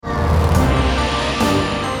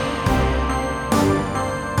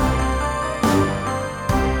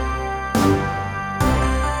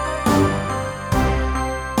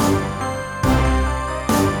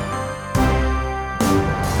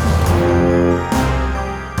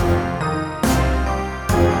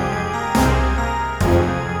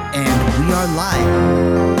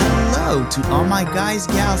to all my guys,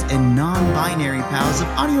 gals, and non-binary pals of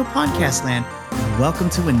audio podcast land. Welcome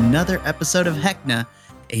to another episode of Heckna,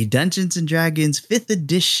 a Dungeons & Dragons 5th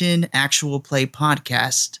edition actual play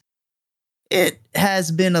podcast. It has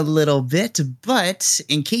been a little bit, but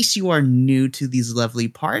in case you are new to these lovely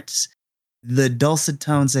parts, the dulcet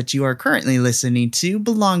tones that you are currently listening to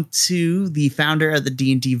belong to the founder of the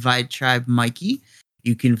D&D Vibe Tribe, Mikey.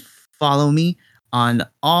 You can follow me on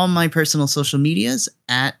all my personal social medias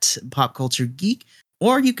at Pop Culture Geek,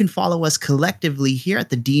 or you can follow us collectively here at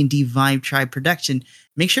the D&D Vibe Tribe production.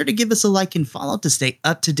 Make sure to give us a like and follow to stay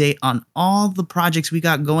up to date on all the projects we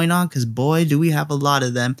got going on, because boy, do we have a lot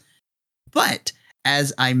of them. But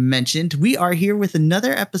as I mentioned, we are here with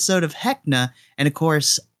another episode of Heckna, and of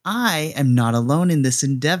course, I am not alone in this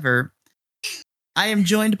endeavor. I am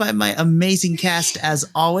joined by my amazing cast as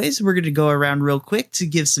always. We're going to go around real quick to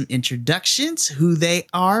give some introductions, who they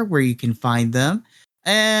are, where you can find them,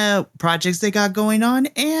 projects they got going on,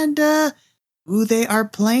 and who they are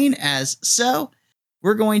playing as. So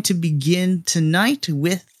we're going to begin tonight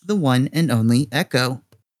with the one and only Echo.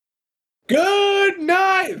 Good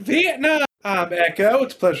night, Vietnam! I'm Echo.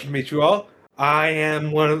 It's a pleasure to meet you all. I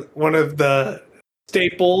am one of the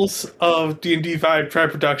staples of D&D Vibe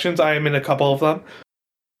Tribe Productions. I am in a couple of them.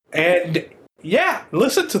 And yeah,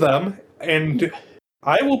 listen to them. And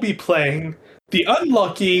I will be playing the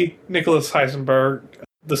unlucky Nicholas Heisenberg,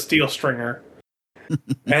 the Steel Stringer.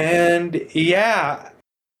 And yeah,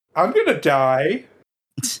 I'm gonna die.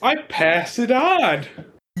 I pass it on.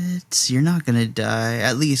 You're not gonna die.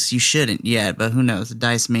 At least you shouldn't yet, but who knows? The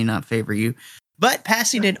dice may not favor you. But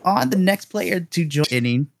passing it on, the next player to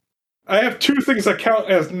join. I have two things that count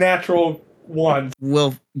as natural ones.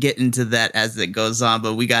 We'll get into that as it goes on,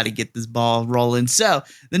 but we got to get this ball rolling. So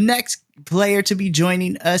the next player to be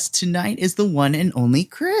joining us tonight is the one and only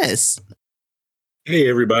Chris. Hey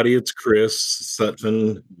everybody, it's Chris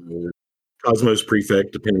Sutphin, Cosmos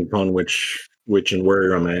Prefect, depending upon which and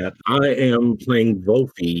where I'm at. I am playing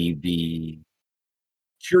Vulfie, the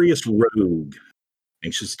curious rogue.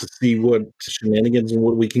 Anxious to see what shenanigans and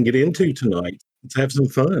what we can get into tonight. Let's have some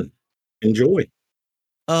fun. Enjoy.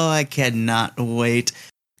 Oh, I cannot wait.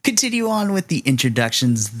 Continue on with the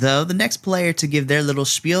introductions, though. The next player to give their little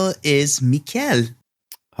spiel is Mikael.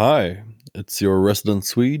 Hi, it's your resident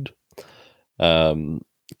Swede.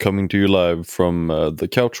 Coming to you live from the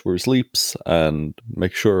couch where he sleeps, and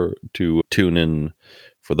make sure to tune in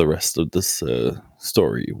for the rest of this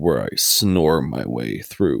story where I snore my way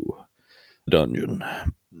through the dungeon.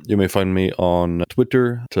 You may find me on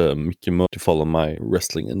Twitter to Mikey to follow my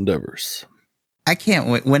wrestling endeavors. I can't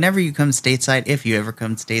wait. Whenever you come stateside, if you ever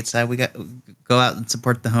come stateside, we got go out and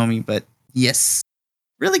support the homie. But yes,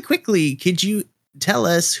 really quickly, could you tell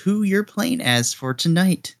us who you're playing as for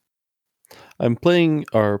tonight? I'm playing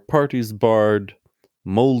our party's bard,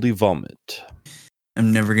 Moldy Vomit.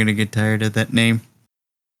 I'm never going to get tired of that name.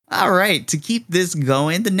 All right, to keep this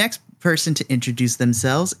going, the next person to introduce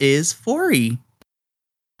themselves is Fori.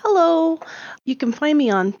 Hello. You can find me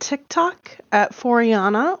on TikTok at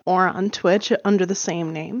Foriana or on Twitch under the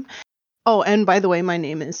same name. Oh, and by the way, my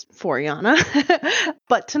name is Foriana.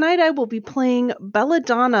 But tonight I will be playing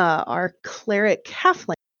Belladonna, our Cleric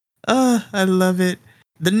Halfling. I love it.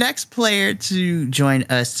 The next player to join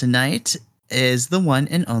us tonight is the one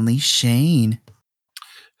and only Shane.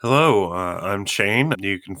 Hello, I'm Shane.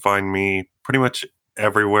 You can find me pretty much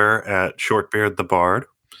everywhere at Shortbeard the Bard.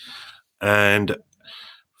 And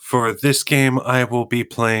for this game, I will be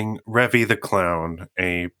playing Revvy the Clown,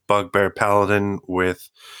 a Bugbear Paladin with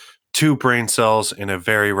 2 brain cells in a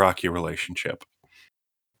very rocky relationship.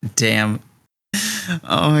 Damn.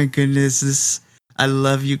 Oh my goodness. I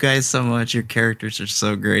love you guys so much. Your characters are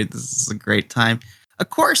so great. This is a great time. Of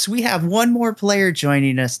course, we have one more player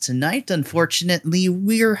joining us tonight. Unfortunately,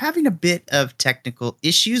 we are having a bit of technical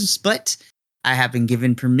issues, but I have been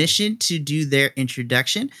given permission to do their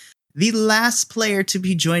introduction. The last player to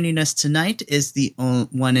be joining us tonight is the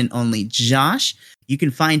one and only Josh. You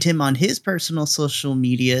can find him on his personal social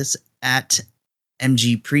medias at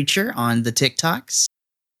MG Preacher on the TikToks.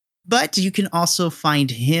 But you can also find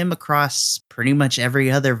him across pretty much every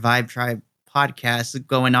other Vibe Tribe podcast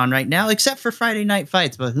going on right now, except for Friday Night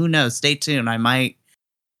Fights. But who knows? Stay tuned. I might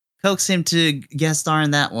coax him to guest star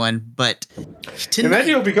in that one. But tonight, and then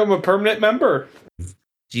you'll become a permanent member.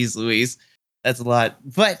 Jeez Louise. That's a lot.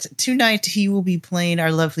 But tonight he will be playing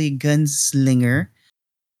our lovely gunslinger.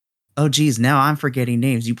 Oh, geez. Now I'm forgetting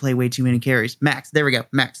names. You play way too many characters. Max. There we go.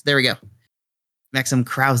 Maxim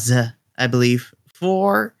Krause, I believe,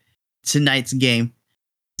 for tonight's game.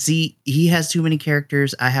 See, he has too many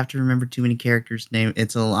characters. I have to remember too many characters' name.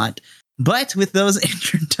 It's a lot. But with those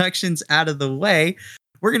introductions out of the way,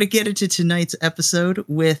 we're going to get into tonight's episode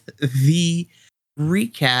with the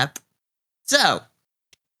recap. So,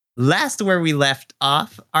 last where we left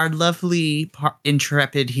off, our lovely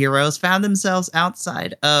intrepid heroes found themselves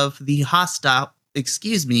outside of the hostel,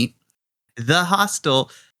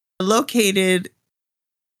 located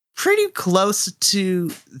pretty close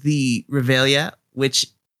to the Revelia, which,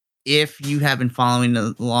 if you have been following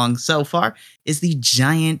along so far, is the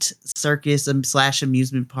giant circus /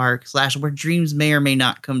 amusement park / where dreams may or may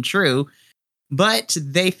not come true. But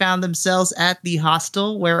they found themselves at the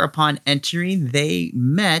hostel, where upon entering, they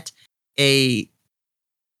met a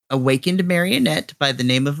awakened marionette by the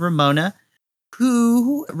name of Ramona,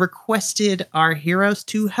 who requested our heroes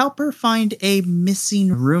to help her find a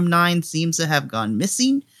missing room. 9 seems to have gone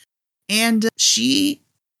missing, and she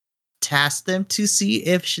tasked them to see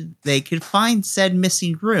if they could find said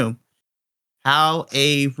missing room. How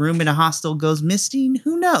a room in a hostel goes missing,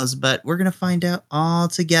 who knows, but we're going to find out all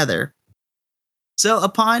together. So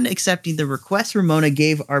upon accepting the request, Ramona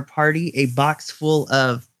gave our party a box full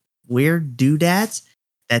of weird doodads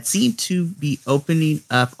that seemed to be opening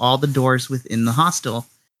up all the doors within the hostel.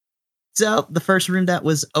 So the first room that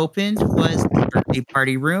was opened was the birthday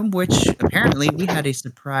party room, which apparently we had a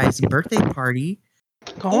surprise birthday party.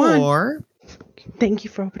 Thank you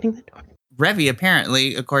for opening the door. Revvy,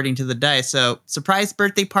 apparently, according to the dice. So, surprise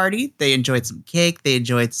birthday party. They enjoyed some cake. They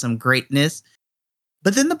enjoyed some greatness.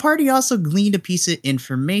 But then the party also gleaned a piece of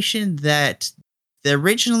information that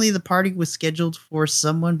originally the party was scheduled for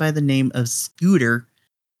someone by the name of Scooter.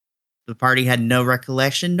 The party had no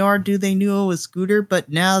recollection, nor do they know it was Scooter. But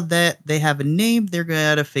now that they have a name, they're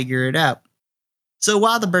going to figure it out. So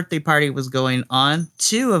while the birthday party was going on,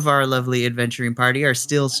 2 of our lovely adventuring party, our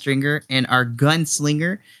Steel Stringer and our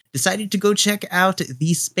Gunslinger, decided to go check out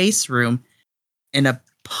the space room. And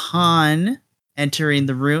upon entering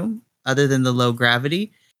the room, other than the low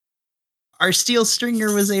gravity, our Steel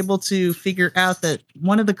Stringer was able to figure out that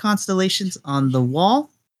one of the constellations on the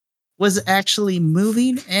wall was actually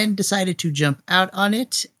moving and decided to jump out on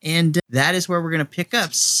it. And that is where we're going to pick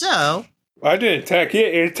up. So I didn't attack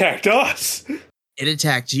it. It attacked us. It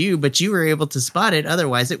attacked you, but you were able to spot it.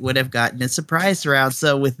 Otherwise, it would have gotten a surprise round.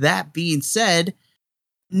 So with that being said,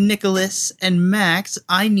 Nicholas and Max,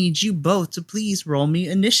 I need you both to please roll me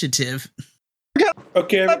initiative.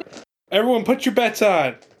 Okay, everyone put your bets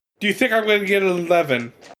on. Do you think I'm going to get an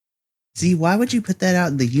 11? See, why would you put that out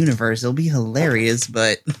in the universe? It'll be hilarious,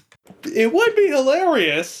 but... It would be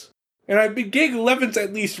hilarious. And I've been getting 11s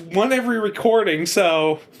at least one every recording,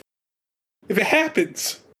 so... If it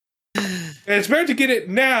happens... And it's better to get it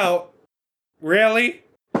now. Really?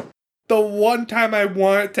 The one time I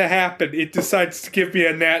want it to happen, it decides to give me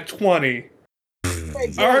a nat 20.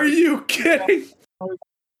 Are you kidding?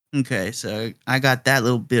 Okay, so I got that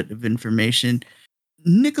little bit of information.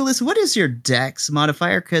 Nicholas, what is your dex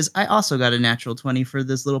modifier? Because I also got a natural 20 for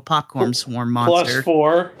this little popcorn swarm monster.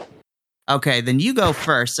 +4. Okay, then you go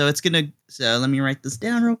first. So let me write this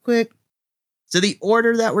down real quick. So the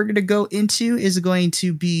order that we're going to go into is going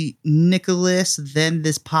to be Nicholas, then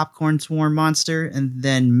this popcorn swarm monster, and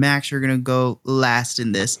then Max, you're going to go last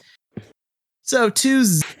in this. So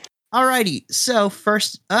alrighty. So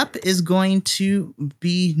first up is going to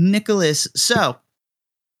be Nicholas. So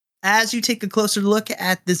as you take a closer look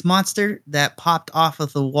at this monster that popped off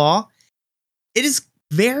of the wall, it is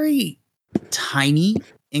very tiny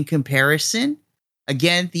in comparison.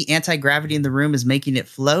 Again, the anti-gravity in the room is making it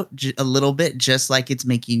float a little bit, just like it's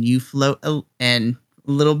making you float a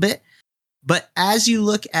little bit. But as you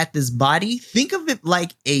look at this body, think of it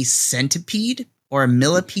like a centipede or a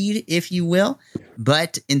millipede, if you will.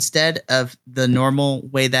 But instead of the normal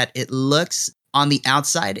way that it looks on the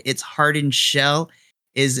outside, its hardened shell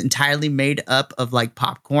is entirely made up of like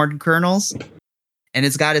popcorn kernels. And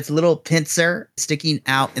it's got its little pincer sticking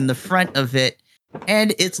out in the front of it.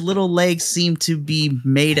 And its little legs seem to be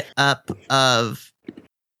made up of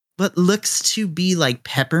what looks to be like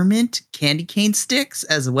peppermint candy cane sticks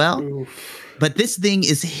as well. Oof. But this thing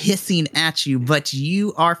is hissing at you, but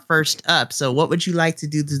you are first up. So what would you like to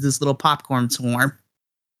do to this little popcorn swarm?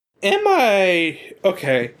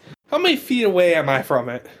 Okay. How many feet away am I from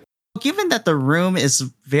it? Given that the room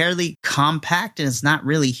is fairly compact and it's not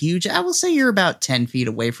really huge, I will say you're about 10 feet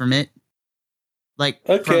away from it. Like,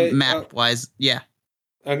 okay, from map-wise, yeah.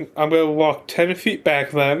 I'm going to walk 10 feet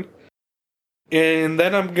back then. And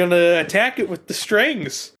then I'm going to attack it with the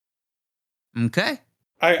strings. Okay.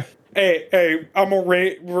 I'm a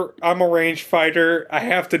ranged fighter. I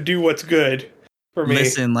have to do what's good for me.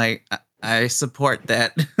 Listen, like, I support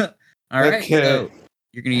that. All right, okay. So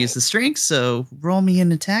you're going to use the strings, so roll me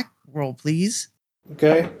an attack roll, please.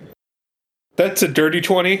 Okay. That's a dirty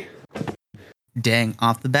 20. Dang,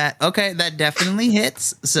 off the bat. Okay, that definitely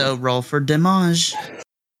hits. So roll for damage.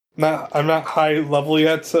 I'm not high level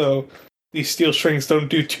yet, so these steel strings don't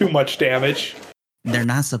do too much damage. They're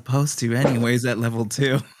not supposed to anyways at level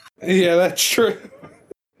 2. Yeah, that's true.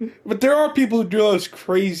 But there are people who do those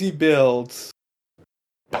crazy builds.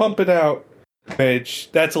 Pump it out.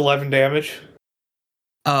 Damage. That's 11 damage.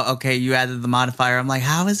 Oh, okay, you added the modifier. I'm like,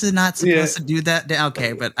 how is it not supposed to do that?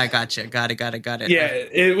 Okay, but I gotcha. Got it. Yeah,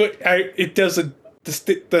 it doesn't.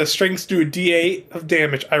 The strings do a D8 of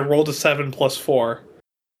damage. I rolled a 7 plus 4.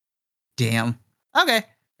 Damn. Okay.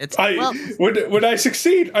 When I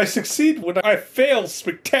succeed. I succeed. When I fail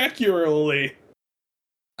spectacularly.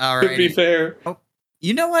 All right. To be fair. Oh,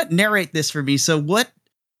 you know what? Narrate this for me. So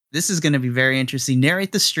this is going to be very interesting.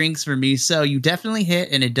 Narrate the strings for me. So you definitely hit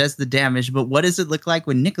and it does the damage, but what does it look like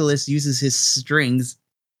when Nicholas uses his strings?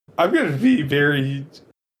 I'm going to be very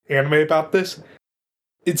anime about this.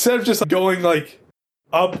 Instead of just going like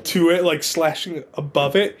up to it, like slashing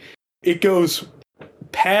above it, it goes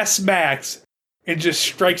past Max and just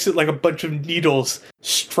strikes it like a bunch of needles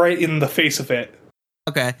straight in the face of it.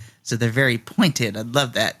 Okay, so they're very pointed. I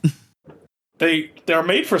love that. They're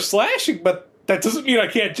made for slashing, but that doesn't mean I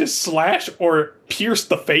can't just slash or pierce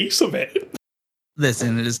the face of it.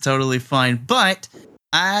 Listen, it is totally fine. But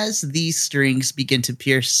as these strings begin to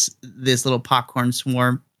pierce this little popcorn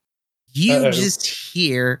swarm, you just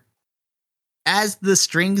hear, as the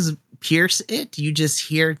strings pierce it, you just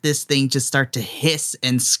hear this thing just start to hiss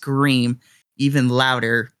and scream even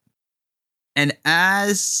louder. And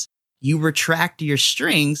as you retract your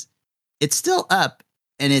strings, it's still up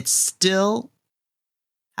and it's still,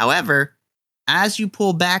 however, as you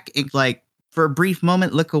pull back and like for a brief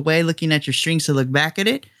moment, look away, looking at your strings to look back at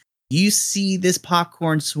it, you see this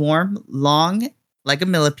popcorn swarm, long like a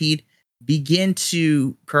millipede, begin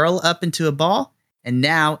to curl up into a ball, and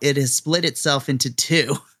now it has split itself into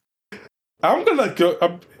 2. I'm gonna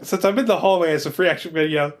go, since I'm in the hallway as a free action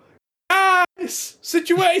video, guys,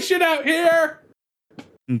 situation out here!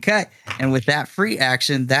 Okay, and with that free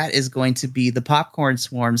action, that is going to be the popcorn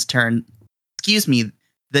swarm's turn. Excuse me,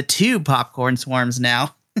 the 2 popcorn swarms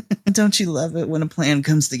now. Don't you love it when a plan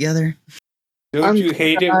comes together? Don't you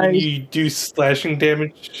hate it when you do slashing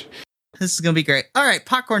damage? This is going to be great. All right,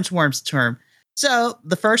 popcorn swarm's turn. So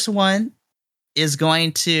the first one is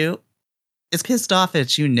going to... It's pissed off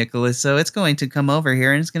at you, Nicholas, so it's going to come over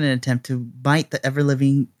here and it's going to attempt to bite the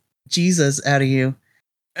ever-living Jesus out of you.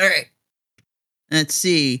 All right. Let's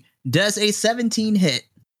see. Does a 17 hit?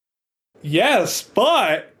 Yes,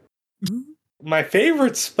 but my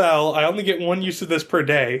favorite spell, I only get 1 use of this per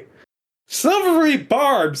day. Silvery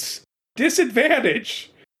Barbs.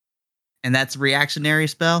 Disadvantage. And that's a reactionary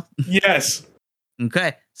spell? Yes.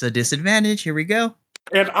 Okay, so disadvantage. Here we go.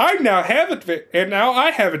 And I now have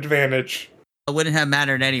advantage. It wouldn't have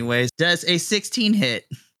mattered anyways. Does a 16 hit?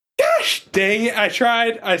 Gosh dang it. I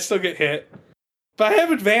tried. I still get hit. But I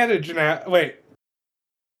have advantage now. Wait.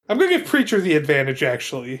 I'm going to give Preacher the advantage,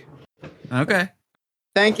 actually. Okay.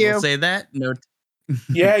 Thank you. We'll say that. No.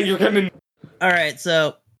 Yeah, you're going to... All right,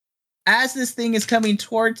 so as this thing is coming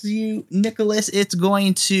towards you, Nicholas, it's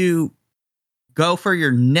going to go for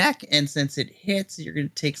your neck, and since it hits, you're going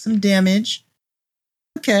to take some damage.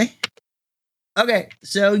 Okay,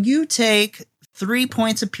 so you take 3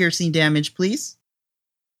 points of piercing damage, please.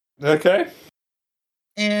 Okay.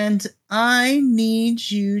 And I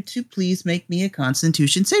need you to please make me a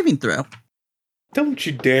Constitution saving throw. Don't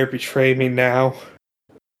you dare betray me now.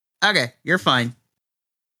 Okay, you're fine.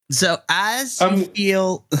 So as you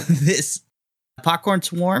feel this popcorn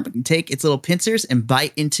swarm take its little pincers and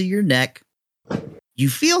bite into your neck, you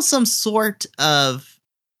feel some sort of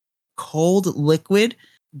cold liquid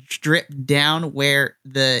drip down where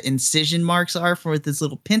the incision marks are for this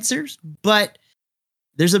little pincers, but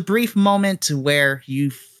there's a brief moment where you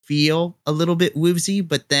feel a little bit woozy,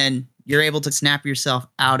 but then you're able to snap yourself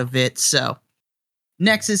out of it. So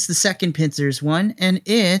next is the second pincers one, and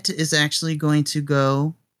it is actually going to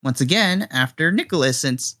go once again after Nicholas,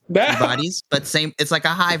 since two bodies, but same. It's like a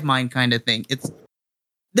hive mind kind of thing.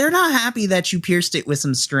 They're not happy that you pierced it with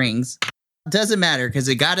some strings. Doesn't matter because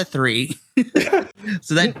it got a 3.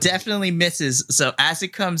 So that definitely misses. So as it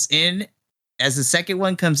comes in, as the second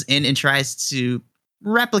one comes in and tries to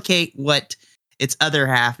replicate what its other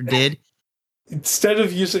half did, instead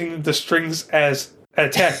of using the strings as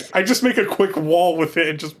attack, I just make a quick wall with it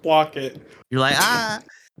and just block it. You're like, ah.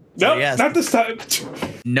 Nope, yes. Not this time.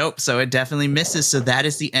 Nope, so it definitely misses. So that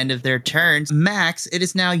is the end of their turns. Max, it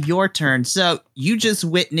is now your turn. So you just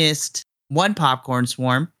witnessed one popcorn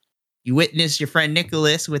swarm You witness your friend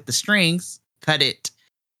Nicholas with the strings cut it.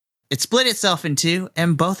 It split itself in two,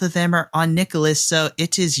 and both of them are on Nicholas, so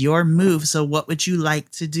it is your move. So what would you like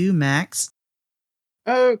to do, Max?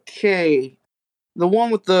 Okay. The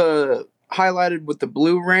one with the highlighted with the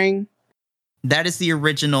blue ring. That is the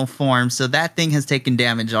original form, so that thing has taken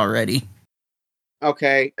damage already.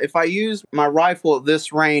 Okay. If I use my rifle at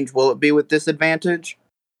this range, will it be with disadvantage?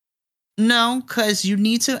 No, because you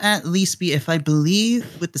need to at least be, if I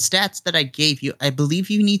believe with the stats that I gave you, I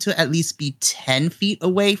believe you need to at least be 10 feet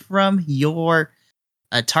away from your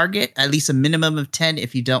target, at least a minimum of 10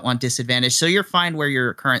 if you don't want disadvantage. So you're fine where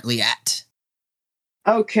you're currently at.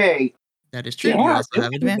 Okay. That is true. Yeah, You also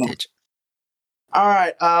have advantage. All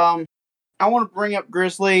right. I want to bring up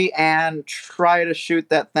Grizzly and try to shoot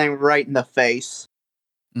that thing right in the face.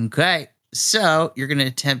 Okay. So you're going to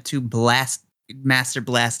attempt to Master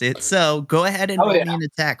Blast it. So go ahead and roll me an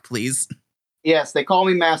attack, please. Yes, they call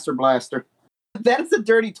me Master Blaster. That's a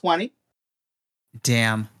dirty 20.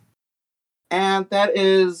 Damn. And that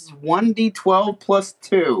is 1d12 plus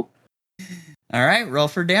 2. All right, roll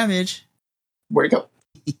for damage. Where'd it go?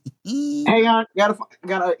 Hang on,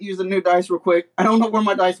 gotta use a new dice real quick. I don't know where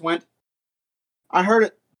my dice went. I heard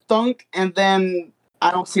it thunk, and then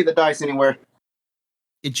I don't see the dice anywhere.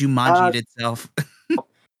 It Jumanji'd itself.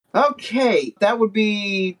 Okay, that would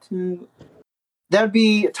be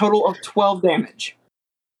a total of 12 damage.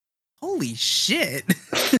 Holy shit!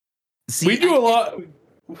 See, we do a lot.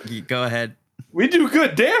 Go ahead. We do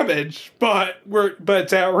good damage, but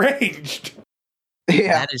it's outranged.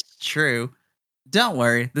 Yeah, that is true. Don't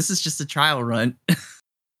worry, this is just a trial run.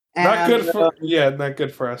 Not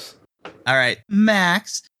good for us. All right,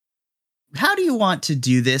 Max, how do you want to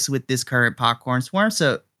do this with this current popcorn swarm?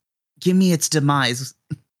 So, give me its demise.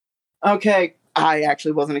 Okay, I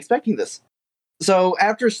actually wasn't expecting this. So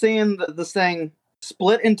after seeing this thing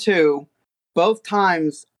split in two, both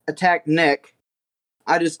times attack Nick,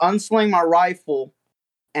 I just unsling my rifle,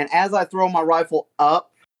 and as I throw my rifle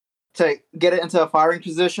up to get it into a firing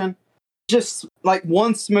position, just like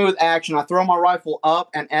one smooth action, I throw my rifle up,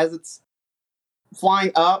 and as it's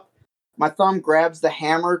flying up, my thumb grabs the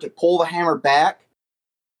hammer to pull the hammer back.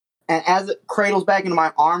 And as it cradles back into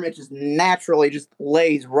my arm, it just naturally just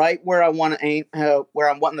lays right where I want to aim, where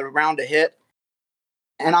I'm wanting the round to hit.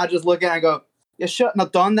 And I just look at it and go, "You shouldn't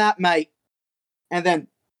have done that, mate." And then,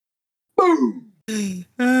 boom!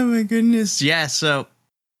 Oh my goodness. Yeah, so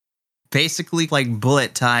basically like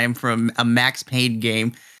bullet time from a Max Payne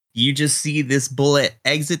game. You just see this bullet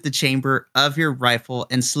exit the chamber of your rifle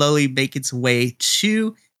and slowly make its way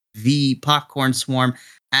to the popcorn swarm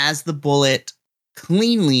as the bullet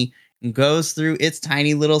cleanly goes through its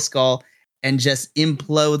tiny little skull and just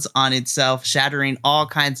implodes on itself, shattering all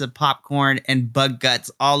kinds of popcorn and bug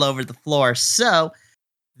guts all over the floor. So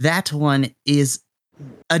that one is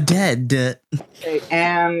a dead. Okay,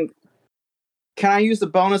 and can I use the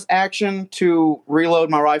bonus action to reload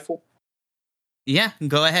my rifle? Yeah,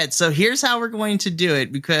 go ahead. So here's how we're going to do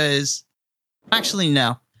it, because actually,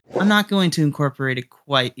 no, I'm not going to incorporate it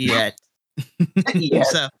quite yet.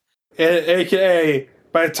 Yes. So, AKA,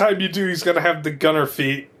 by the time you do, he's going to have the gunner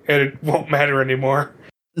feet, and it won't matter anymore.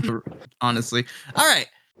 honestly. All right.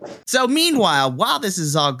 So meanwhile, while this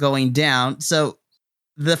is all going down, so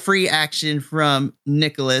the free action from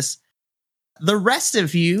Nicholas, the rest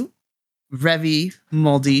of you, Revvy,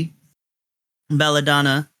 Moldy,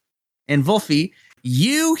 Belladonna, and Vulfie,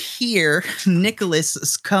 you hear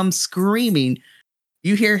Nicholas come screaming.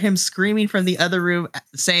 You hear him screaming from the other room,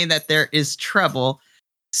 saying that there is trouble.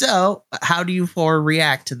 So, how do you four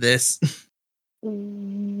react to this?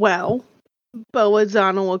 Well,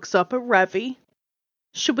 Belladonna looks up at Revvy.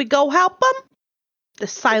 Should we go help him? The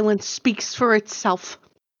silence speaks for itself.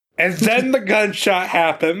 And then the gunshot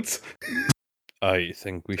happens. I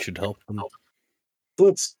think we should help them.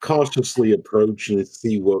 Let's cautiously approach and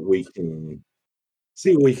see what we can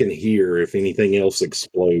hear if anything else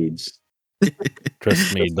explodes.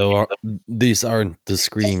 Trust me, though, these aren't the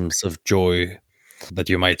screams of joy that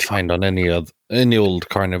you might find on any old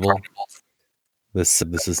carnival. This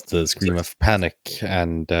is the scream of panic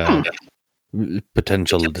and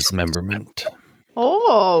potential dismemberment.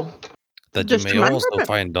 Oh, That you may also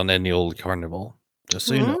find on any old carnival. Just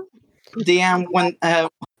so you know. DM, when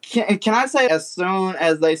can I say, as soon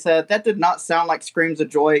as they said that did not sound like screams of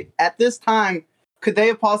joy, at this time, could they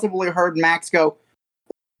have possibly heard Max go?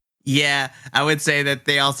 Yeah, I would say that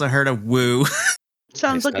they also heard a woo.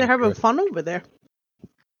 Sounds like they're having fun over there.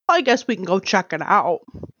 I guess we can go check it out.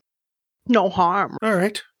 No harm. All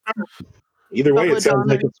right. Either way, it sounds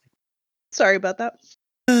like Sorry about that.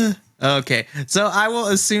 Okay, so I will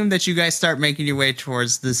assume that you guys start making your way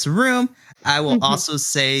towards this room. I will also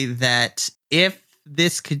say that if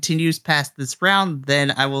this continues past this round,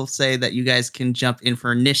 then I will say that you guys can jump in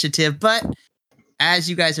for initiative. But as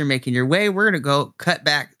you guys are making your way, we're going to go cut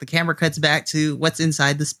back. The camera cuts back to what's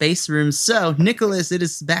inside the space room. So, Nicholas, it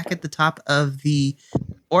is back at the top of the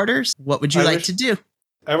orders. What would you like to do?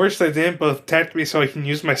 I wish they didn't both attack me so I can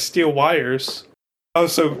use my steel wires. Oh,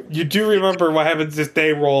 so you do remember what happens if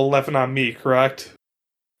they roll 11 on me, correct?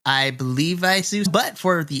 I believe I do. But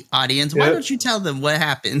for the audience, why don't you tell them what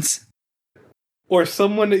happens? Or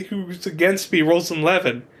someone who's against me rolls an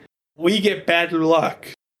 11. We get bad luck.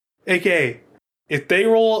 AKA, if they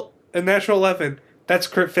roll a natural 11, that's a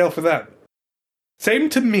crit fail for them. Same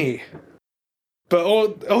to me. But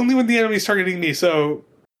only when the enemy's targeting me. So,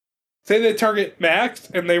 say they target Max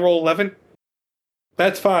and they roll 11.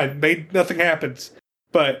 That's fine. Nothing happens.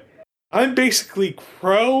 But I'm basically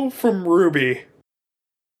Crow from Ruby.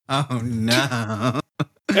 Oh, no.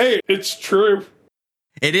 Hey, it's true.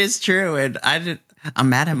 It is true. And I'm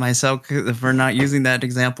mad at myself for not using that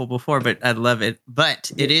example before, but I love it.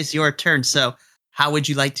 But it is your turn. So how would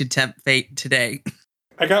you like to tempt fate today?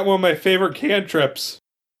 I got one of my favorite cantrips.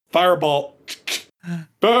 Fireball.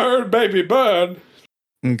 Burn, baby, burn.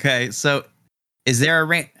 Okay, so is there a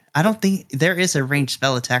range? I don't think there is a ranged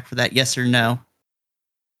spell attack for that. Yes or no?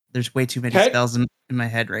 There's way too many spells in my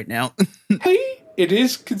head right now. Hey, it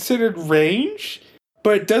is considered range,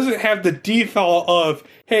 but it doesn't have the default of,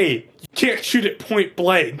 hey, you can't shoot it point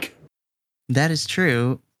blank. That is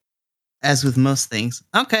true, as with most things.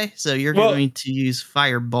 Okay, so you're going to use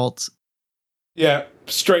Firebolt. Yeah,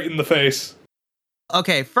 straight in the face.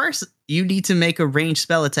 Okay, first, you need to make a ranged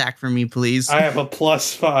spell attack for me, please. I have a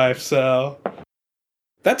 +5, so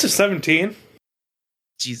that's a 17.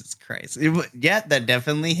 Jesus Christ. Yeah, that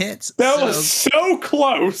definitely hits. That was so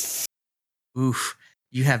close. Oof,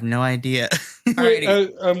 you have no idea.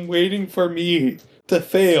 Wait, I'm waiting for me to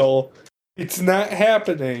fail. It's not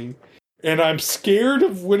happening, and I'm scared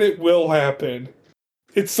of when it will happen.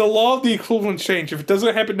 It's the law of the equivalent change. If it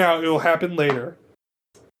doesn't happen now, it will happen later.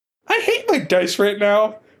 I hate my dice right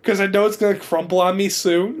now, because I know it's going to crumble on me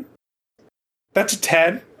soon. That's a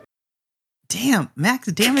 10. Damn, max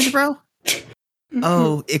damage, bro.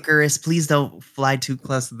 Oh, Icarus, please don't fly too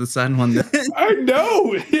close to the sun one day. I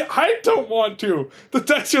know! I don't want to. The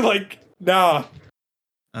dice are like, nah.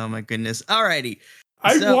 Oh my goodness. Alrighty.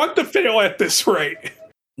 I want to fail at this rate.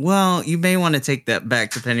 Well, you may want to take that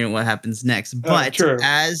back depending on what happens next. But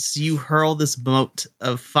as you hurl this bolt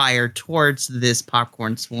of fire towards this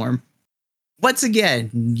popcorn swarm, once again,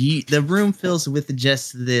 the room fills with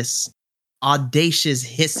just this audacious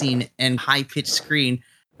hissing and high-pitched scream.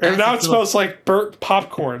 And now it smells like burnt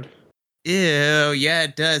popcorn. Ew, yeah,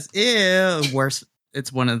 it does. Ew, worse.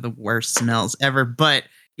 It's one of the worst smells ever. But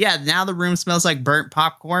yeah, now the room smells like burnt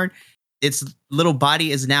popcorn. Its little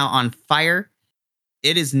body is now on fire.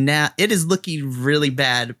 It is looking really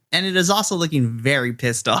bad, and it is also looking very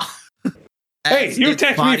pissed off. Hey, you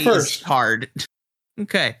attacked me first. Hard.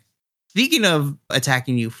 Okay. Speaking of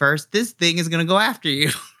attacking you first, this thing is going to go after you.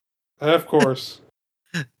 Of course.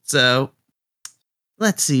 So,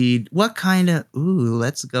 let's see. What kind of... Ooh,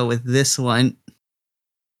 let's go with this one.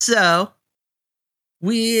 So,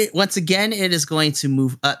 once again, it is going to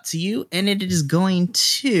move up to you, and it is going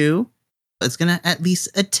to... It's going to at least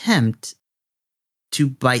attempt to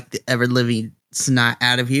bite the ever-living snot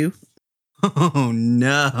out of you. Oh,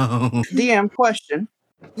 no. DM question.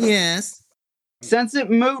 Yes. Since it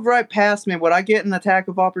moved right past me, would I get an attack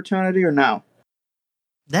of opportunity or no?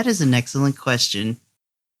 That is an excellent question.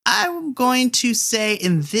 I'm going to say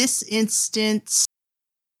in this instance,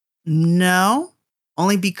 no.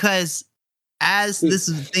 Only because as this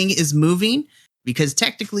thing is moving, because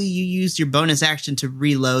technically you used your bonus action to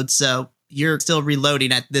reload, so you're still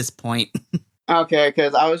reloading at this point. Okay,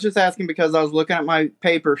 because I was just asking because I was looking at my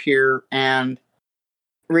paper here and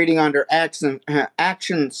reading under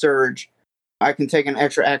action surge, I can take an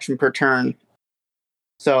extra action per turn.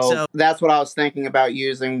 So that's what I was thinking about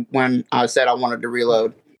using when I said I wanted to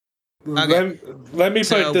reload. Okay. Let me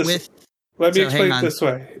put this. Let me explain it this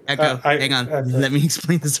way. Echo, hang on. Let me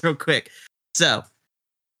explain this real quick. So,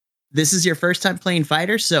 this is your first time playing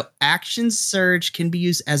fighter, so action surge can be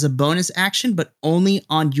used as a bonus action, but only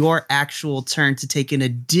on your actual turn to take an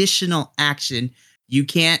additional action. You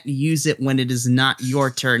can't use it when it is not your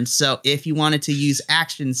turn. So if you wanted to use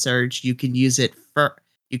action surge, you can use it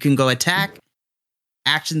you can go attack,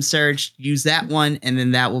 action surge, use that one, and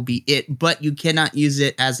then that will be it. But you cannot use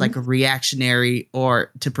it as like a reactionary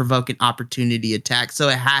or to provoke an opportunity attack. So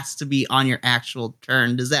it has to be on your actual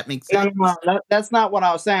turn. Does that make sense? No, that's not what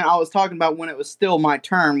I was saying. I was talking about when it was still my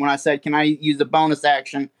turn. When I said, "Can I use a bonus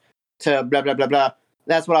action to blah blah blah blah?"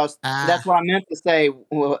 That's what I was. That's what I meant to say.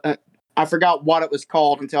 I forgot what it was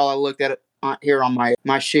called until I looked at it here on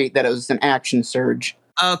my sheet that it was an action surge.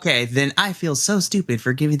 Okay, then I feel so stupid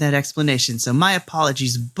for giving that explanation. So my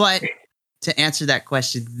apologies. But to answer that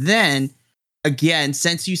question, then again,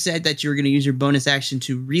 since you said that you were going to use your bonus action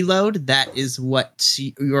to reload, that is what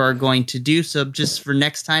you are going to do. So just for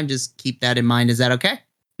next time, just keep that in mind. Is that okay?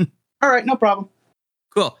 All right, no problem.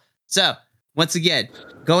 Cool. So once again,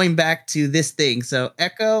 going back to this thing. So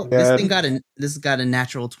Echo, this got a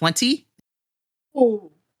natural 20.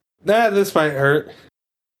 Oh, this might hurt.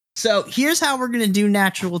 So here's how we're going to do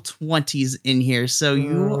natural 20s in here. So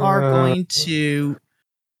you are going to...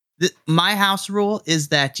 my house rule is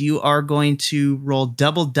that you are going to roll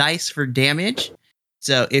double dice for damage.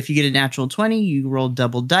 So if you get a natural 20, you roll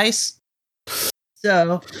double dice.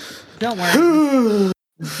 So don't worry.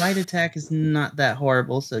 Bite attack is not that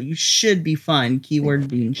horrible, so you should be fine. Keyword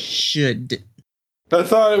being should. I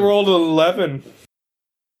thought it rolled 11.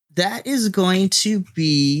 That is going to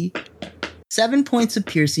be 7 points of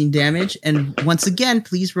piercing damage. And once again,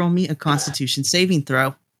 please roll me a Constitution saving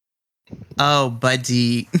throw. Oh,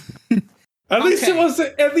 buddy. At least it was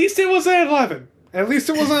an 11. At least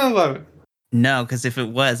it wasn't an 11. No, because if it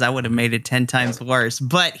was, I would have made it 10 times worse.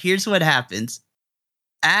 But here's what happens.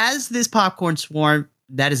 As this popcorn swarm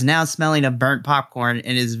that is now smelling of burnt popcorn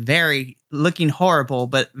and is looking horrible,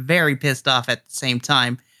 but very pissed off at the same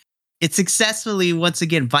time, it successfully, once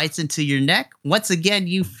again, bites into your neck. Once again,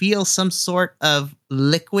 you feel some sort of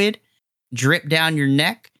liquid drip down your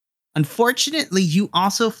neck. Unfortunately, you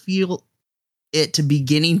also feel it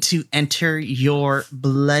beginning to enter your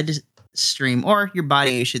bloodstream, or your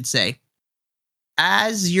body, I should say.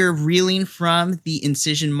 As you're reeling from the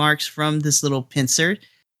incision marks from this little pincer,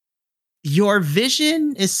 your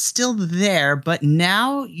vision is still there, but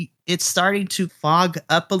now it's starting to fog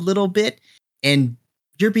up a little bit, and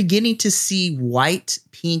you're beginning to see white,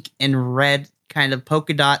 pink, and red kind of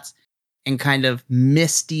polka dots and kind of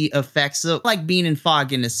misty effects, so like being in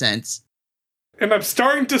fog in a sense. And I'm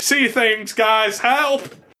starting to see things, guys.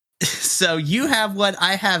 Help! So you have what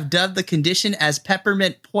I have dubbed the condition as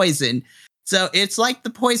peppermint poison. So it's like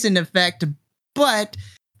the poison effect, but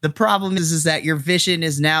the problem is that your vision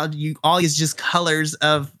is now all is just colors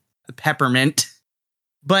of peppermint.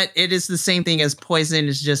 But it is the same thing as poison.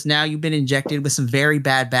 It's just now you've been injected with some very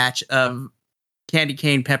bad batch of candy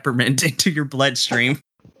cane peppermint into your bloodstream.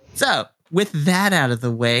 So with that out of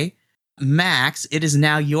the way, Max, it is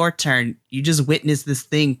now your turn. You just witnessed this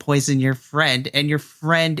thing poison your friend, and your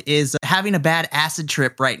friend is having a bad acid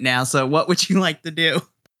trip right now. So what would you like to do?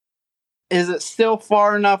 Is it still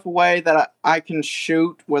far enough away that I can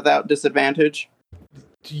shoot without disadvantage?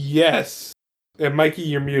 Yes. And Mikey,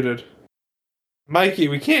 you're muted. Mikey,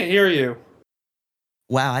 we can't hear you.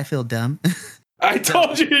 Wow, I feel dumb. I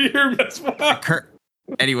told you you're misfired.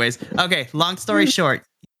 Anyways, okay, long story short,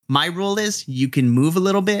 my rule is you can move a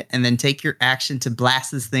little bit and then take your action to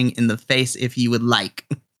blast this thing in the face if you would like.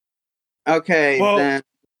 Okay, then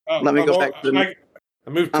let me go back to the... I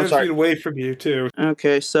moved 10 feet away from you, too.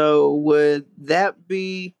 Okay, so would that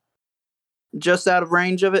be just out of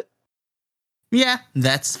range of it? Yeah,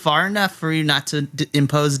 that's far enough for you not to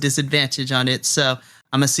impose disadvantage on it. So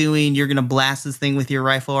I'm assuming you're going to blast this thing with your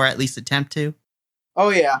rifle, or at least attempt to? Oh,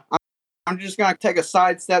 yeah. I'm just going to take a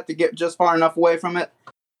side step to get just far enough away from it.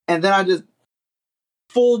 And then I just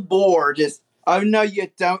full bore, oh, no, you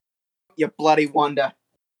don't, you bloody wonder.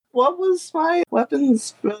 What was my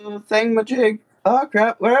weapons thingamajig? Oh,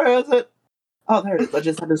 crap, where is it? Oh, there it is. I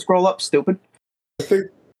just had to scroll up, stupid. I think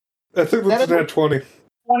that's a 20.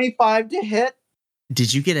 25 to hit.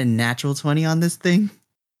 Did you get a natural 20 on this thing?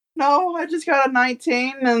 No, I just got a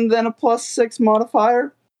 19 and then a +6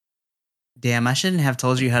 modifier. Damn, I shouldn't have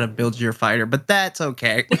told you how to build your fighter, but that's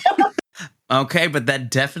okay. Okay, but that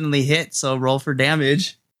definitely hit, so roll for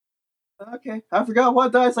damage. Okay, I forgot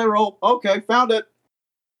what dice I rolled. Okay, found it.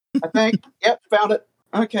 I think. Yep, found it.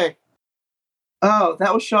 Okay. Oh,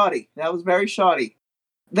 that was shoddy. That was very shoddy.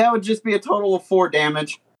 That would just be a total of 4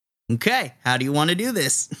 damage. Okay, how do you want to do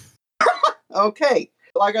this? Okay,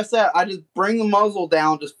 like I said, I just bring the muzzle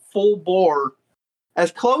down, just full bore,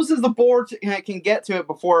 as close as the bore can get to it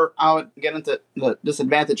before I would get into the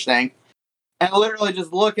disadvantage thing, and literally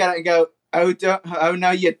just look at it and go, oh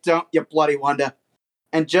no, you don't, you bloody wonder.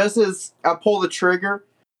 And just as I pull the trigger,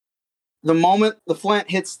 the moment the flint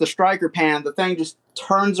hits the striker pan, the thing just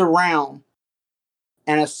turns around.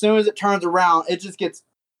 And as soon as it turns around, it just gets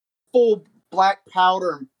full black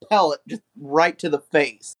powder and pellet just right to the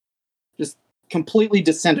face. Just completely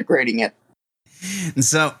disintegrating it.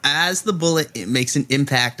 So as the bullet it makes an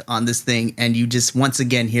impact on this thing, and you just once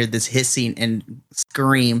again hear this hissing and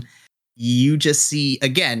scream, you just see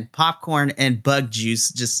again popcorn and bug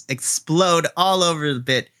juice just explode all over the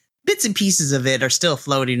bit. Bits and pieces of it are still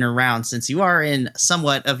floating around since you are in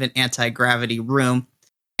somewhat of an anti-gravity room,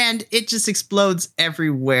 and it just explodes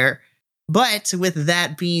everywhere. But with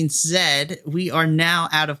that being said, we are now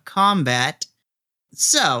out of combat.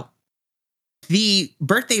 So the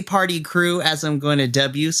birthday party crew, as I'm going to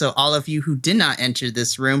dub you, so all of you who did not enter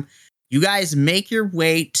this room, you guys make your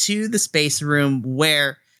way to the space room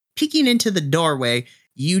where, peeking into the doorway,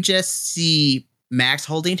 you just see Max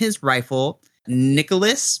holding his rifle.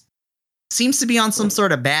 Nicholas seems to be on some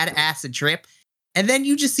sort of bad acid trip. And then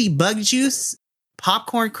you just see bug juice,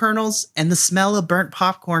 popcorn kernels, and the smell of burnt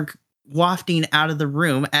popcorn wafting out of the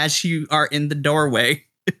room as you are in the doorway.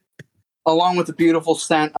 Along with the beautiful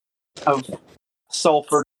scent of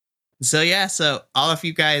sulfur. So yeah, so all of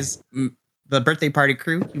you guys, the birthday party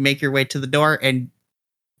crew, you make your way to the door, and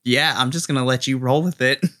yeah, I'm just gonna let you roll with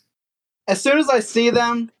it. As soon as I see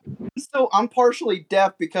them, so I'm partially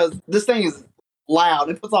deaf because this thing is loud.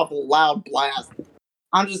 It puts off a loud blast.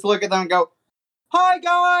 I'm just looking at them and go, "Hi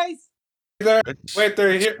guys!" Wait,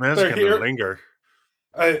 they're here. They're here. Linger.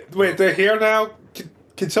 Wait, they're here now.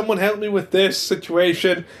 Can someone help me with this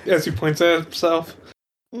situation? As he points at himself.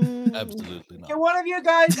 Absolutely not. Can one of you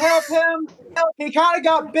guys help him? He kind of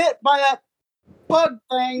got bit by that bug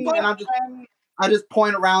thing, and I just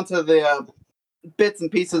point around to the bits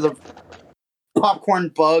and pieces of popcorn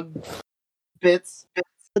bug bits.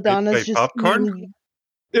 Belladonna's just popcorn?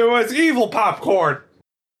 It was evil popcorn. What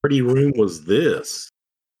pretty room was this?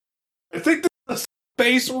 I think this is a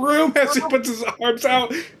space room as he puts his arms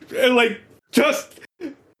out and just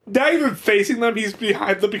not even facing them, he's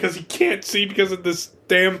behind them because he can't see because of this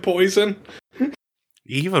damn poison.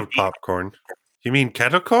 Evil popcorn? You mean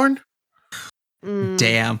kettle corn?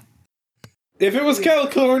 Damn. If it was kettle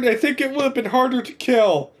corn, I think it would have been harder to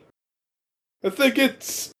kill. I think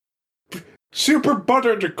it's super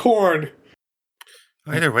buttered corn.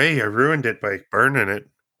 Either way, I ruined it by burning it.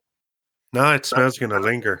 Now it smells gonna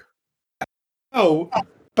linger. Oh,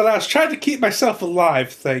 but I was trying to keep myself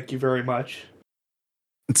alive, thank you very much.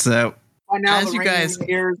 So, By now, as the you ringing guys, in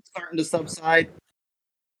the ear is starting to subside.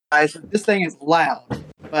 Guys, this thing is loud.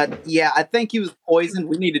 But yeah, I think he was poisoned.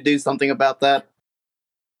 We need to do something about that.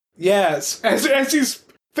 Yes, as he's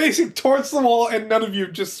facing towards the wall and none of you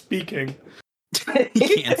just speaking.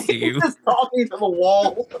 he can't see you. He's just talking to the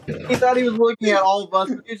wall. He thought he was looking at all of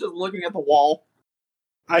us, but he was just looking at the wall.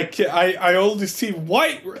 I only see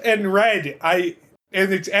white and red.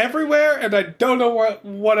 And it's everywhere, and I don't know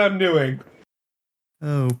what I'm doing.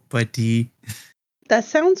 Oh, buddy. That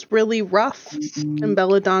sounds really rough. And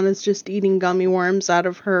Belladonna's just eating gummy worms out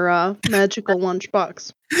of her magical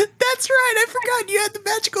lunchbox. That's right. I forgot you had the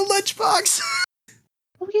magical lunchbox.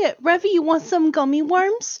 Oh yeah, Revvy, you want some gummy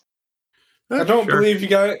worms? I don't believe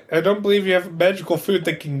you have magical food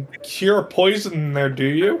that can cure poison in there, do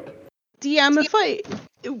you? DM,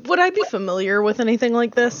 would I be familiar with anything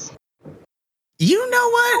like this? You know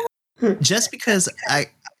what? Just because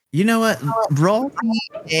you know what? Roll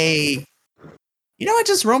me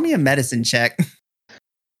just roll me a medicine check.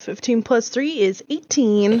 15 plus 3 is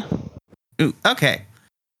 18. Ooh, okay.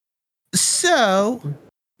 So,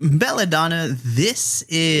 Belladonna, this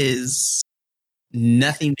is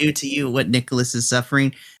nothing new to you, what Nicholas is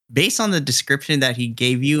suffering. Based on the description that he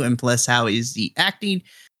gave you, and plus how is he acting,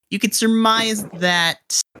 you could surmise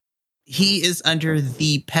that he is under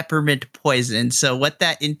the peppermint poison. So what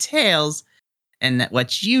that entails, and that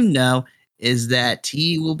what you know, is that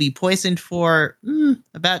he will be poisoned for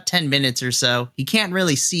about 10 minutes or so. He can't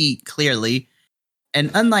really see clearly. And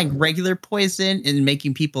unlike regular poison in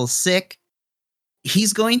making people sick,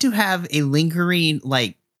 he's going to have a lingering,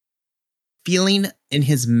 feeling in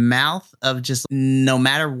his mouth of just no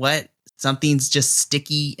matter what, something's just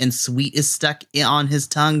sticky and sweet is stuck on his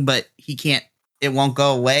tongue, but it won't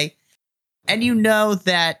go away. And you know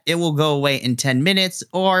that it will go away in 10 minutes,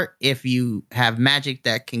 or if you have magic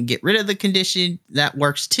that can get rid of the condition, that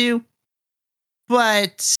works too.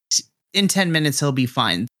 But in 10 minutes, he'll be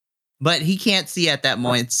fine. But he can't see at that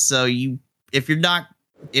point, so if you're not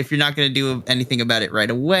going to do anything about it right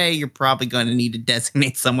away, you're probably going to need to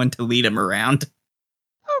designate someone to lead him around.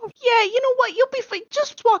 Oh, yeah, you know what? You'll be fine.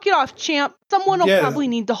 Just walk it off, champ. Someone will probably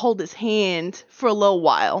need to hold his hand for a little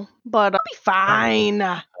while, but I'll be fine.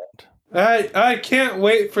 I can't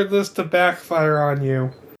wait for this to backfire on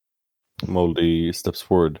you. Moldy steps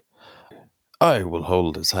forward. I will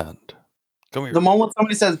hold his hand. Come here. The moment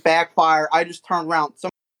somebody says backfire, I just turn around.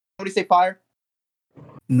 Somebody say fire?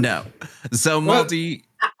 No. So Moldy.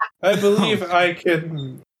 I believe I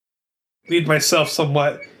can lead myself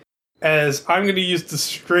somewhat, as I'm going to use the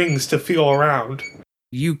strings to feel around.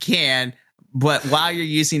 You can, but while you're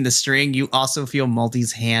using the string, you also feel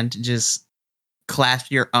Moldy's hand just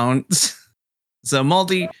clasp your own. So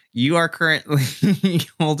Moldy, you are currently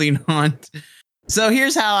holding on. So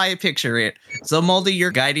here's how I picture it. So Moldy, you're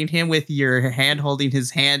guiding him with your hand holding his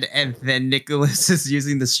hand, and then Nicholas is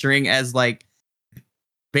using the string as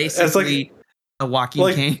basically a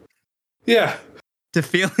walking cane. Yeah. To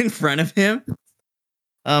feel in front of him.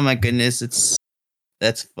 Oh my goodness,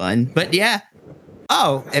 that's fun. But yeah.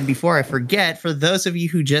 Oh, and before I forget, for those of you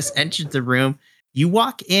who just entered the room, you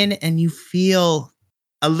walk in and you feel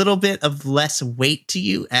a little bit of less weight to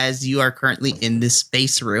you as you are currently in this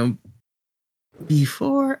space room.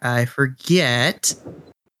 Before I forget,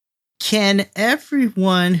 can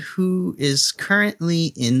everyone who is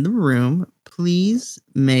currently in the room please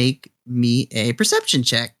make me a perception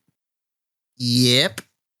check? Yep.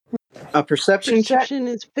 A perception check? Perception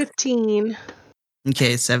is 15.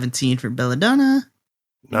 Okay, 17 for Belladonna.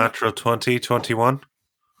 Natural 20, 21.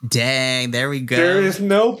 Dang, there we go. There is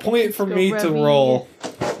no point for me to Revvy. roll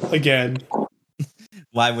again.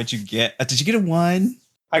 Why would you get? Did you get a 1?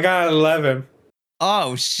 I got an 11,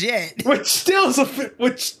 Oh shit! which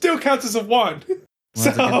still counts as a 1. Well, it's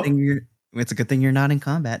a So- good thing it's a good thing you're not in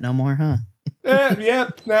combat no more, huh?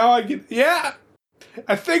 Yep. Now I get. Yeah.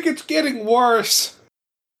 I think it's getting worse.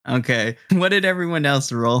 Okay. What did everyone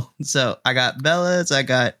else roll? So I got Bella's, I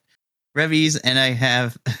got Revvy's, and I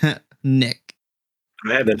have Nick.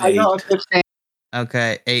 I had an I 8. got a 15.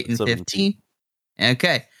 Okay, 8 and 17. 15.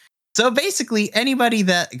 Okay. So basically, anybody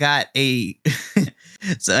that got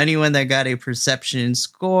anyone that got a perception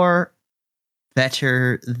score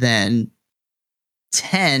better than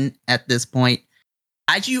 10 at this point,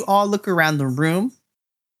 as you all look around the room,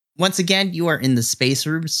 once again, you are in the space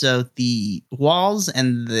room, so the walls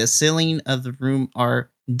and the ceiling of the room are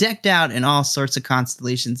decked out in all sorts of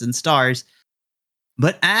constellations and stars.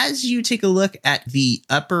 But as you take a look at the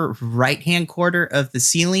upper right-hand corner of the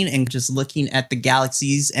ceiling and just looking at the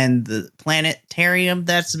galaxies and the planetarium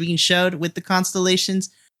that's being showed with the constellations,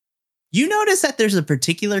 you notice that there's a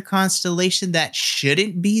particular constellation that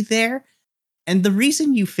shouldn't be there. And the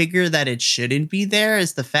reason you figure that it shouldn't be there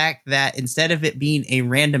is the fact that instead of it being a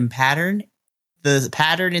random pattern, the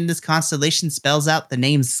pattern in this constellation spells out the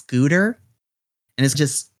name Scooter. And it's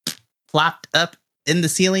just plopped up in the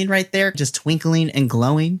ceiling right there, just twinkling and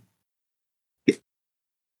glowing.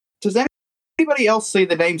 Does anybody else see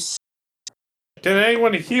the name? Did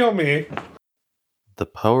anyone heal me? The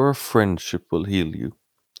power of friendship will heal you.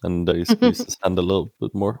 And I squeeze his hand a little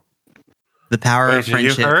bit more. The power of Wait, are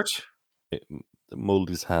you friendship. hurt?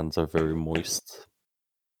 Moldy's hands are very moist.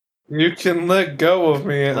 You can let go of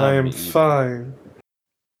me and I am Me. fine.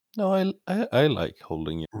 No, I like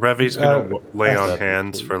holding you. Revvy's going Uh, to lay on that's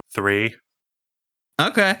hands cool. for 3.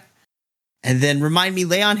 Okay. And then remind me,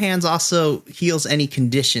 lay on hands also heals any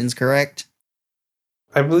conditions, correct?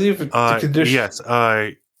 I believe it's a condition. Yes,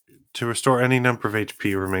 to restore any number of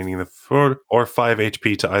HP remaining in the 4 or 5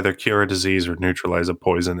 HP to either cure a disease or neutralize a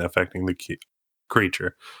poison affecting the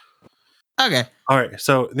creature. Okay. All right,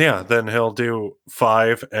 so yeah, then he'll do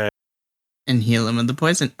 5, and And heal him of the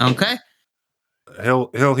poison. Okay. he'll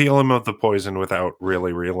heal him of the poison without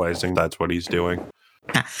really realizing that's what he's doing.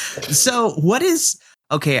 So what is...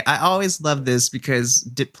 Okay, I always love this because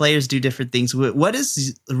players do different things. What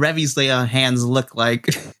does Revvy's lay on hands look like?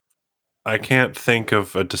 I can't think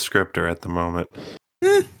of a descriptor at the moment.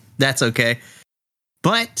 That's okay.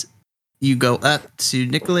 But you go up to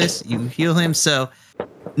Nicholas, you heal him. So,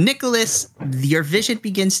 Nicholas, your vision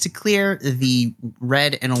begins to clear. The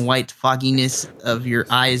red and white fogginess of your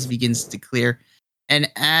eyes begins to clear.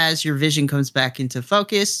 And as your vision comes back into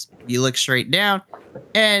focus, you look straight down.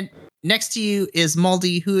 And next to you is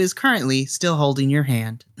Moldy, who is currently still holding your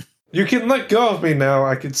hand. You can let go of me now,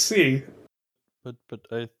 I can see. But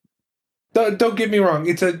I Don't get me wrong,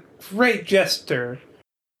 it's a great gesture.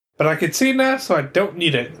 But I can see now, so I don't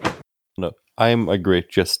need it. no, I'm a great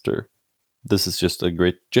jester. This is just a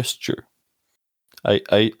great gesture.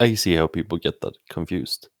 I see how people get that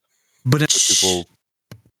confused. But People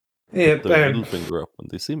Yeah, put their middle finger up when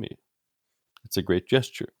they see me. It's a great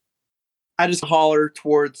gesture. I just holler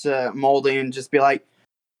towards Moldy and just be like,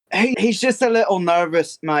 "Hey, he's just a little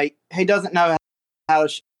nervous, mate. He doesn't know how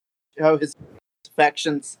to show his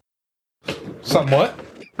affections." somewhat.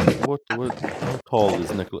 How tall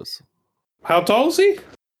is Nicholas? How tall is he?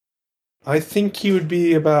 I think he would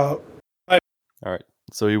be about... All right,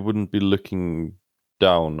 so he wouldn't be looking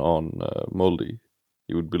down on Moldy.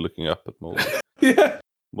 He would be looking up at Moldy. Yeah.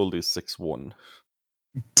 Moldy is 6'1".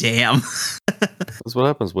 Damn. That's what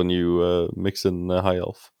happens when you mix in high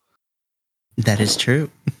elf. That is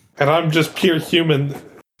true. And I'm just pure human.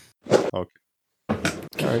 Okay. All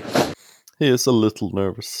right. He is a little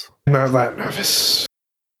nervous. Not that nervous.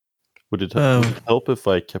 Would it help if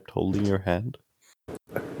I kept holding your hand?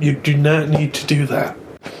 You do not need to do that.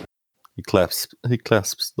 He clasps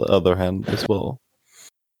the other hand as well.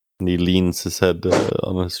 And he leans his head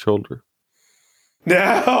on his shoulder.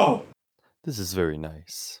 No! This is very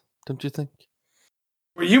nice, don't you think?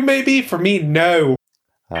 For you, maybe. For me, no.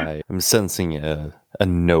 I am sensing a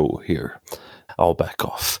no here. I'll back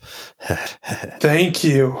off. Thank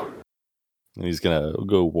you. And he's gonna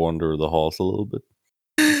go wander the halls a little bit.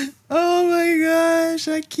 Oh my gosh,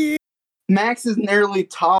 I can't. Max is nearly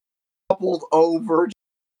toppled over,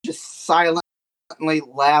 just silently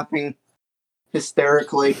laughing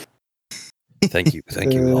hysterically. Thank you.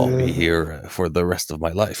 I'll be here for the rest of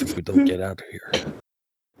my life if we don't get out of here.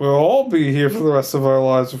 We'll all be here for the rest of our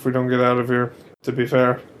lives if we don't get out of here, to be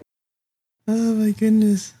fair. Oh my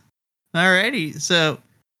goodness. Alrighty, so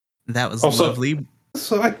that was Also, lovely.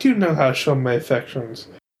 So I do know how to show my affections.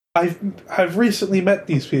 I've recently met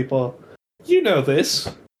these people. You know this.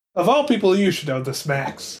 Of all people, you should know this,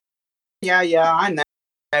 Max. Yeah, I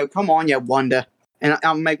know. Come on, you wonder. And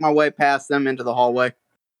I'll make my way past them into the hallway.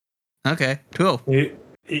 Okay, cool.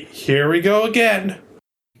 Here we go again.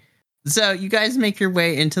 So you guys make your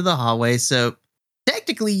way into the hallway. So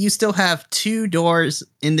technically, you still have 2 doors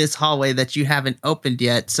in this hallway that you haven't opened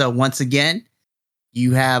yet. So once again,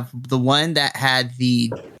 you have the one that had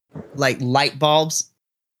the light bulbs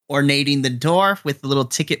ornating the door with the little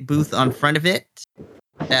ticket booth on front of it.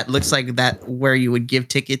 That looks like that where you would give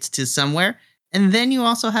tickets to somewhere. And then you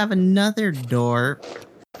also have another door.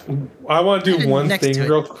 I want to do one thing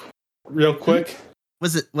real quick.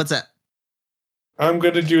 What's that? I'm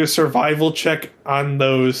going to do a survival check on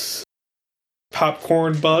those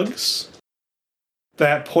popcorn bugs.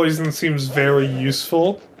 That poison seems very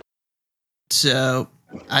useful. So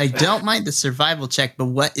I don't mind the survival check, but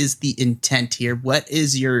what is the intent here? What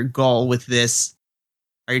is your goal with this?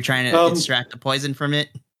 Are you trying to extract the poison from it?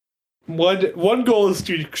 One goal is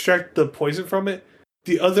to extract the poison from it.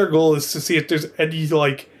 The other goal is to see if there's any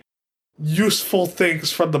useful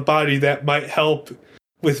things from the body that might help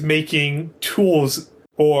with making tools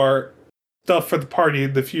or stuff for the party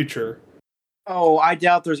in the future. Oh, I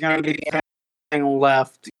doubt there's going to be anything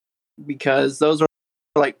left because those are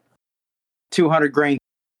 200 grains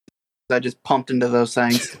I just pumped into those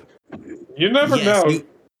things. You never know.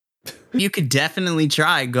 You could definitely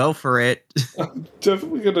try. Go for it. I'm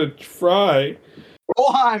definitely going to try.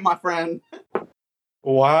 Why, my friend?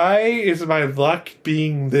 Why is my luck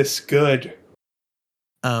being this good?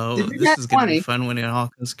 Oh, this is going to be fun when it all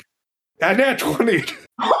comes. I nat 20.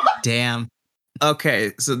 Damn.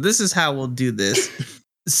 Okay, so this is how we'll do this.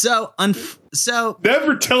 So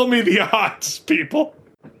Never tell me the odds, people.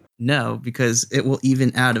 No, because it will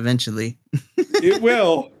even out eventually. It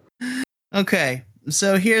will. Okay,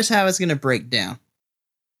 so here's how it's going to break down.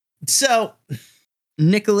 So,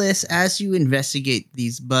 Nicholas, as you investigate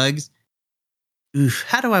these bugs,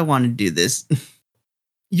 how do I want to do this?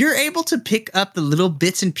 You're able to pick up the little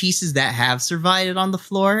bits and pieces that have survived on the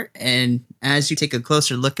floor, and as you take a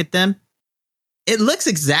closer look at them, it looks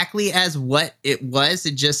exactly as what it was.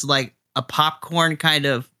 It's just like a popcorn kind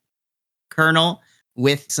of kernel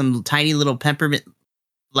with some tiny little peppermint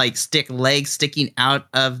stick legs sticking out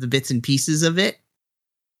of the bits and pieces of it.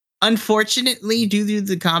 Unfortunately, due to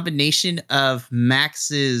the combination of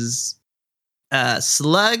Max's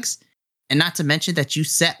slugs, and not to mention that you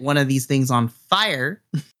set one of these things on fire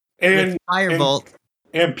and with firebolt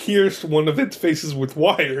and pierced one of its faces with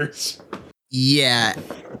wires. Yeah.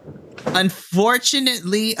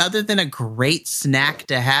 Unfortunately, other than a great snack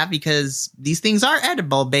to have, because these things are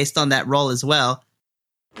edible based on that roll as well,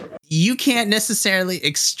 you can't necessarily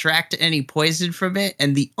extract any poison from it,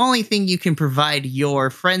 and the only thing you can provide your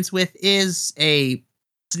friends with is a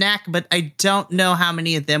snack, but I don't know how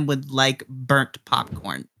many of them would like burnt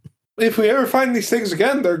popcorn. If we ever find these things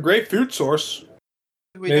again, they're a great food source.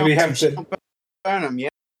 Maybe have to burn them, yeah.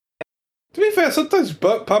 To be fair, sometimes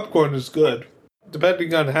popcorn is good,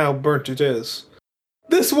 depending on how burnt it is.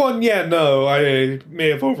 This one, I may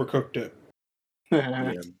have overcooked it.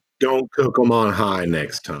 Yeah, don't cook them on high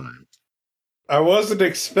next time. I wasn't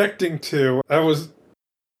expecting to.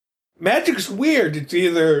 Magic's weird. It's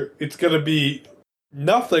either it's going to be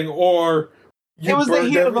nothing, or you It was the burned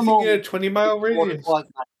heat of the everything in a moment. 20-mile radius. It was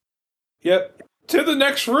not. Yep. To the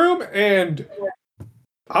next room, and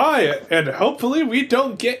hopefully we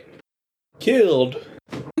don't get killed.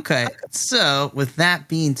 Okay, so with that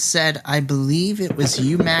being said, I believe it was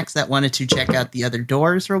you, Max, that wanted to check out the other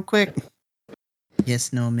doors real quick.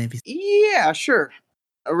 Yes, no, maybe. Yeah, sure.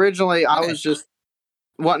 Originally, I Okay. was just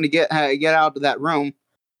wanting to get out of that room.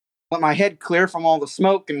 Let my head clear from all the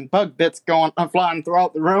smoke and bug bits flying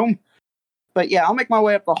throughout the room. But yeah, I'll make my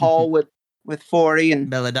way up the hall with Fori and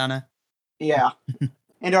Belladonna. yeah,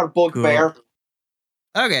 and our Bugbear.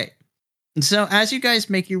 Okay. So as you guys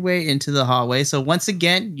make your way into the hallway, so once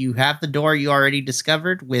again, you have the door you already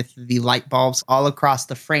discovered with the light bulbs all across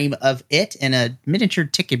the frame of it and a miniature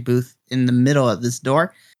ticket booth in the middle of this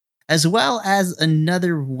door, as well as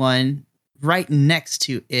another one right next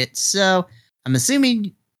to it. So I'm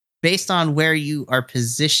assuming based on where you are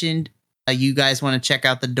positioned, you guys want to check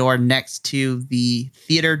out the door next to the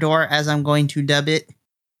theater door, as I'm going to dub it.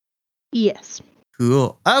 Yes.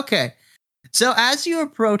 Cool. Okay. So as you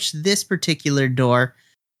approach this particular door,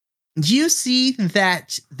 you see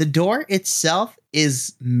that the door itself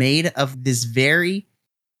is made of this very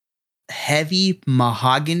heavy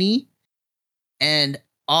mahogany, and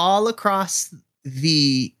all across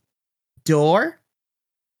the door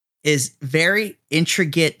is very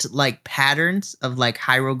intricate like patterns of like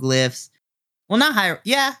hieroglyphs. Well, not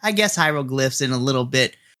I guess hieroglyphs in a little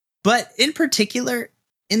bit, but in particular,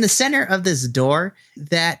 in the center of this door,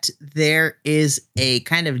 that there is a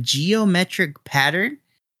kind of geometric pattern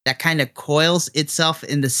that kind of coils itself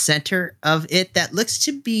in the center of it that looks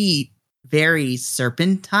to be very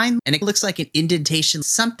serpentine, and it looks like an indentation.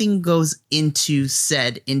 Something goes into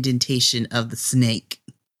said indentation of the snake.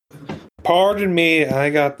 Pardon me,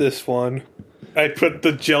 I got this one. I put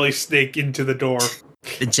the jelly snake into the door.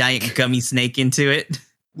 The giant gummy snake into it.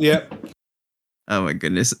 Yep. Oh my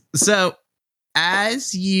goodness. So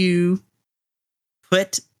as you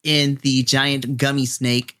put in the giant gummy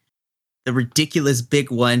snake, the ridiculous big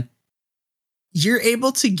one, you're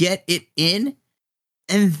able to get it in,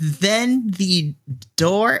 and then the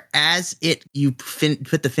door, as you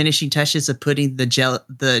put the finishing touches of putting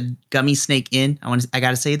the gummy snake in. I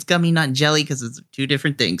gotta say it's gummy, not jelly, because it's two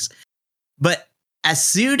different things. But as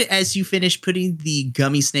soon as you finish putting the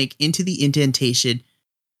gummy snake into the indentation,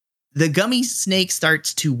 the gummy snake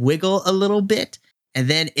starts to wiggle a little bit, and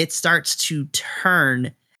then it starts to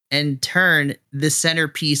turn the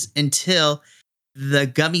centerpiece until the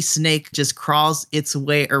gummy snake just crawls its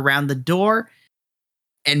way around the door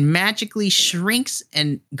and magically shrinks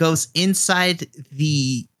and goes inside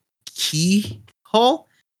the keyhole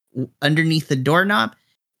underneath the doorknob.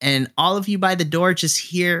 And all of you by the door just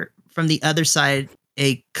hear from the other side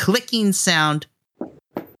a clicking sound,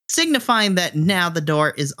 signifying that now the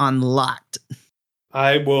door is unlocked.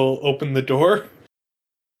 I will open the door.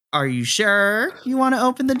 Are you sure you want to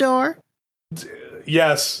open the door?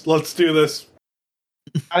 Yes, let's do this.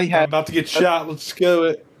 I'm about to get shot. Let's go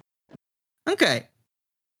it. Okay.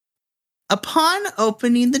 Upon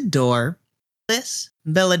opening the door,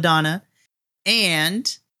 Belladonna,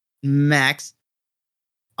 and Max,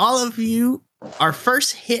 all of you are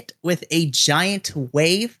first hit with a giant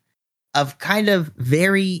wave of kind of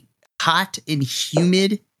very hot and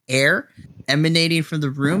humid air emanating from the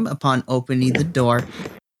room upon opening the door.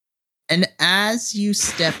 And as you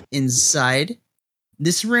step inside,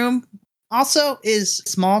 this room also is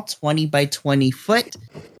small, 20 by 20 foot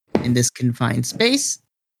in this confined space.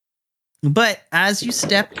 But as you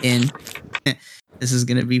step in, this is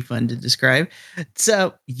going to be fun to describe.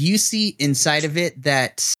 So you see inside of it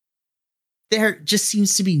that there just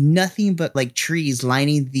seems to be nothing but like trees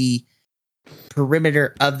lining the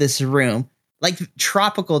perimeter of this room, like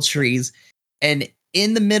tropical trees. And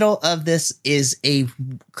in the middle of this is a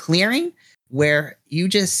clearing where you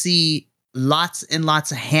just see lots and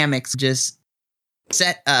lots of hammocks just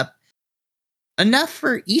set up, enough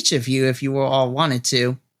for each of you if you all wanted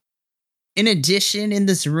to. In addition, in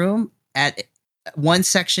this room, at one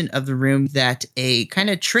section of the room, that a kind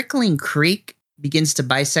of trickling creek begins to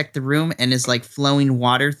bisect the room and is like flowing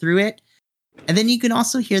water through it. And then you can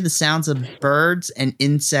also hear the sounds of birds and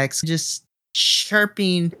insects just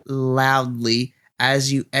chirping loudly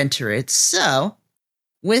as you enter it. So,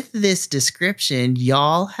 with this description,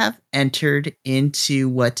 y'all have entered into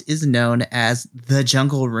what is known as the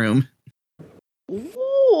jungle room.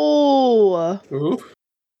 Ooh. Ooh.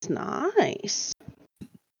 It's nice.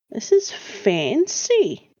 This is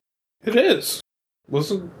fancy. It is.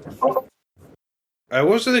 I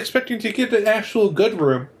wasn't expecting to get an actual good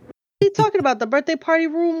room. What are you talking about? The birthday party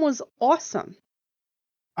room was awesome.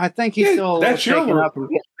 I think he's still a little that's your shaken room. up and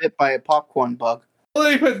getting bit by a popcorn bug.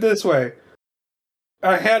 Let me put it this way.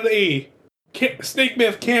 I had a snake made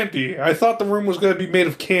of candy. I thought the room was going to be made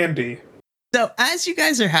of candy. So as you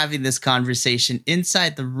guys are having this conversation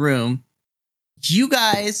inside the room, you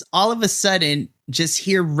guys all of a sudden just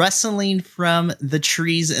hear rustling from the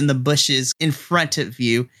trees and the bushes in front of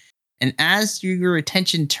you. And as your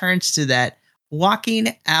attention turns to that,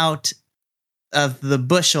 walking out of the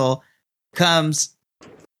bushel comes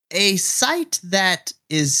a sight that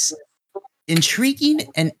is intriguing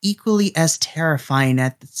and equally as terrifying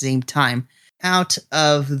at the same time. Out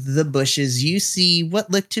of the bushes, you see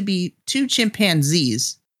what look to be two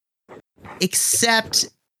chimpanzees, except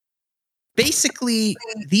basically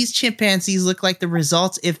these chimpanzees look like the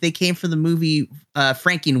results if they came from the movie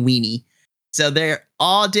Frankenweenie. So they're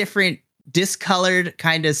all different discolored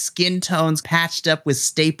kind of skin tones patched up with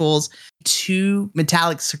staples, two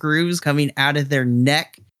metallic screws coming out of their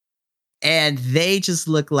neck, and they just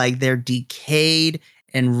look like they're decayed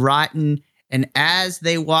and rotten. And as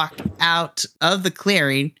they walk out of the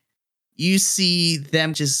clearing, you see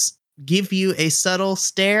them just give you a subtle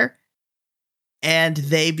stare, and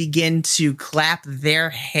they begin to clap their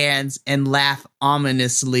hands and laugh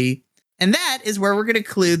ominously. And that is where we're going to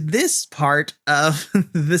conclude this part of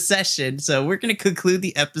the session. So we're going to conclude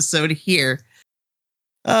the episode here.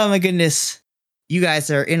 Oh my goodness. You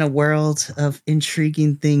guys are in a world of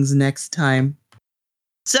intriguing things next time.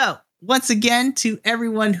 So once again, to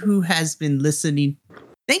everyone who has been listening,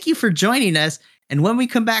 thank you for joining us. And when we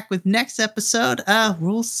come back with next episode,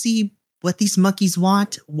 we'll see what these monkeys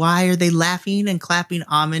want. Why are they laughing and clapping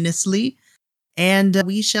ominously? And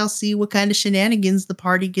we shall see what kind of shenanigans the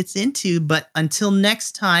party gets into. But until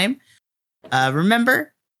next time,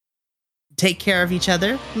 remember, take care of each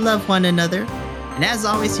other, love one another. And as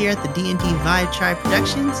always here at the D&D Vibe Tribe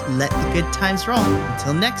Productions, let the good times roll.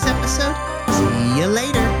 Until next episode, see you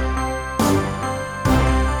later.